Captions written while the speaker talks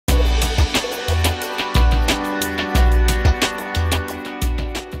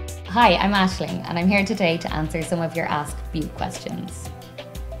Hi, I'm Aisling and I'm here today to answer some of your Ask Beaut questions.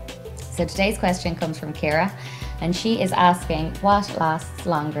 So today's question comes from Kira and she is asking what lasts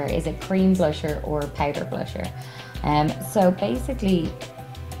longer, is it cream blusher or powder blusher? So basically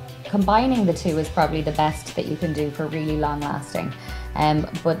combining the two is probably the best that you can do for really long lasting,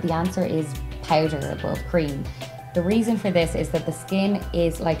 but the answer is powder above cream. The reason for this is that the skin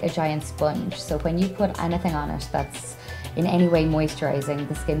is like a giant sponge, so when you put anything on it that's in any way moisturizing,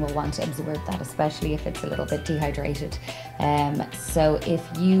 the skin will want to absorb that, especially if it's a little bit dehydrated. So if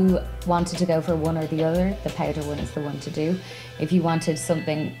you wanted to go for one or the other, the powder one is the one to do. If you wanted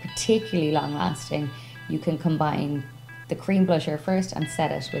something particularly long lasting, you can combine the cream blusher first and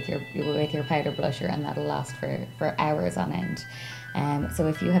set it with your powder blusher, and that'll last for hours on end. So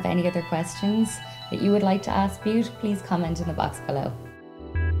if you have any other questions that you would like to ask Beaut, please comment in the box below.